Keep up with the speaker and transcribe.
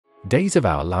Days of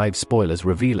Our Lives spoilers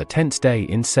reveal a tense day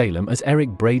in Salem as Eric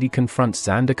Brady confronts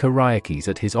Xander Kariakis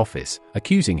at his office,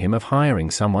 accusing him of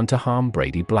hiring someone to harm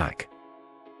Brady Black.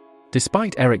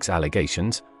 Despite Eric's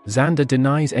allegations, Xander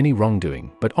denies any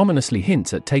wrongdoing but ominously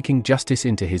hints at taking justice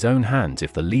into his own hands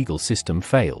if the legal system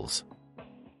fails.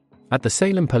 At the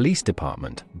Salem Police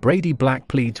Department, Brady Black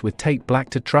pleads with Tate Black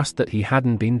to trust that he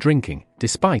hadn't been drinking,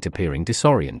 despite appearing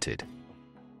disoriented.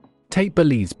 Tate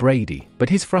believes Brady, but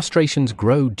his frustrations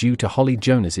grow due to Holly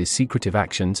Jonas's secretive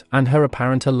actions and her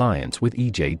apparent alliance with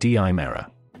EJ Diimera.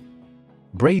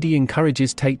 Brady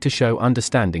encourages Tate to show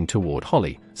understanding toward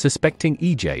Holly, suspecting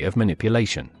EJ of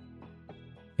manipulation.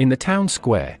 In the town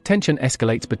square, tension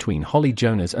escalates between Holly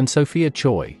Jonas and Sophia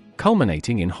Choi,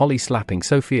 culminating in Holly slapping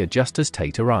Sophia just as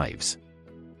Tate arrives.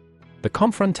 The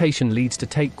confrontation leads to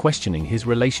Tate questioning his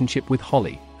relationship with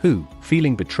Holly, who,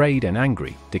 feeling betrayed and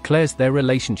angry, declares their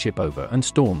relationship over and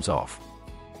storms off.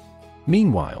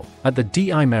 Meanwhile, at the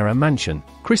Diimera mansion,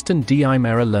 Kristen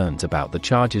Diimera learns about the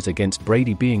charges against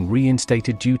Brady being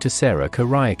reinstated due to Sarah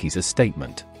Kariakis'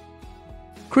 statement.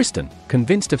 Kristen,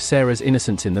 convinced of Sarah's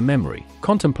innocence in the memory,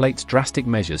 contemplates drastic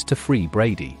measures to free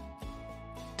Brady.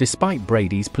 Despite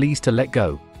Brady's pleas to let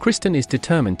go, Kristen is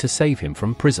determined to save him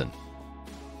from prison.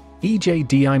 EJ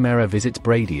Diimera visits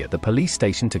Brady at the police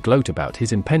station to gloat about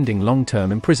his impending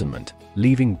long-term imprisonment,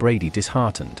 leaving Brady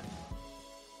disheartened.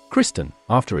 Kristen,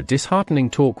 after a disheartening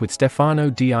talk with Stefano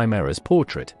Diimera's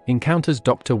portrait, encounters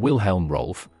Dr. Wilhelm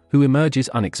Rolf, who emerges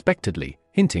unexpectedly,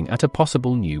 hinting at a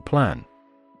possible new plan.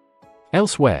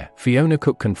 Elsewhere, Fiona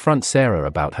Cook confronts Sarah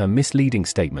about her misleading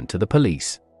statement to the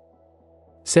police.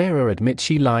 Sarah admits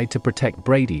she lied to protect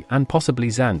Brady and possibly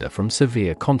Xander from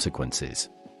severe consequences.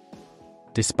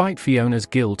 Despite Fiona's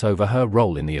guilt over her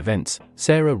role in the events,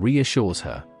 Sarah reassures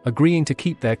her, agreeing to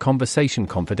keep their conversation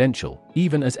confidential,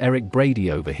 even as Eric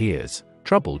Brady overhears,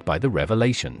 troubled by the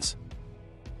revelations.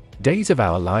 Days of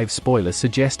Our Lives spoilers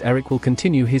suggest Eric will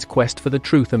continue his quest for the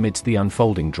truth amidst the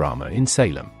unfolding drama in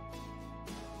Salem.